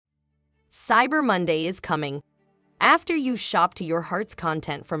Cyber Monday is coming. After you shop to your heart's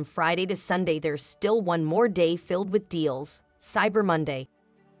content from Friday to Sunday, there's still one more day filled with deals, Cyber Monday.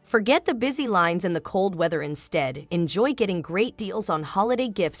 Forget the busy lines and the cold weather instead. Enjoy getting great deals on holiday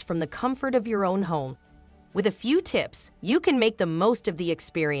gifts from the comfort of your own home. With a few tips, you can make the most of the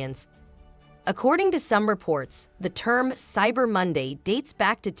experience. According to some reports, the term Cyber Monday dates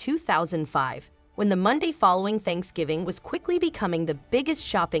back to 2005, when the Monday following Thanksgiving was quickly becoming the biggest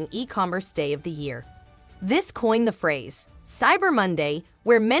shopping e-commerce day of the year. This coined the phrase, Cyber Monday,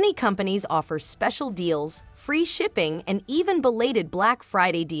 where many companies offer special deals, free shipping, and even belated Black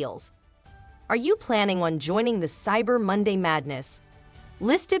Friday deals. Are you planning on joining the Cyber Monday madness?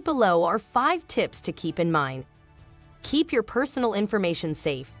 Listed below are 5 tips to keep in mind. Keep your personal information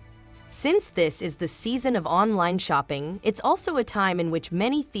safe. Since this is the season of online shopping, it's also a time in which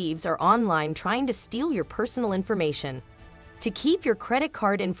many thieves are online trying to steal your personal information. To keep your credit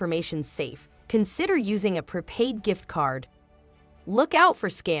card information safe, consider using a prepaid gift card. Look out for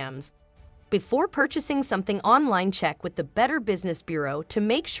scams. Before purchasing something online, check with the Better Business Bureau to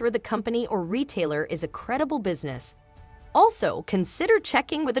make sure the company or retailer is a credible business. Also, consider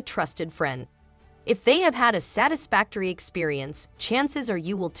checking with a trusted friend. If they have had a satisfactory experience, chances are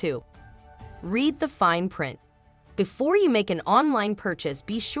you will too. Read the fine print. Before you make an online purchase,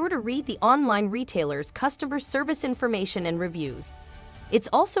 be sure to read the online retailer's customer service information and reviews. It's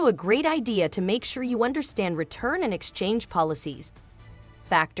also a great idea to make sure you understand return and exchange policies.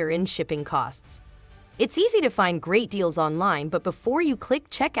 Factor in shipping costs. It's easy to find great deals online, but before you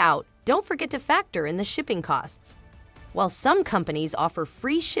click checkout, don't forget to factor in the shipping costs. While some companies offer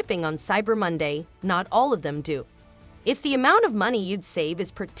free shipping on Cyber Monday, not all of them do. If the amount of money you'd save is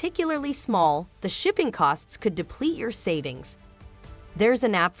particularly small, the shipping costs could deplete your savings. There's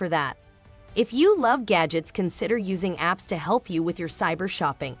an app for that. If you love gadgets, consider using apps to help you with your cyber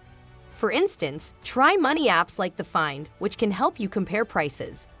shopping. For instance, try money apps like The Find, which can help you compare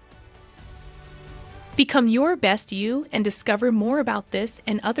prices. Become your best you and discover more about this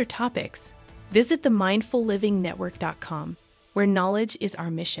and other topics. Visit themindfullivingnetwork.com, where knowledge is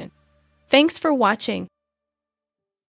our mission. Thanks for watching.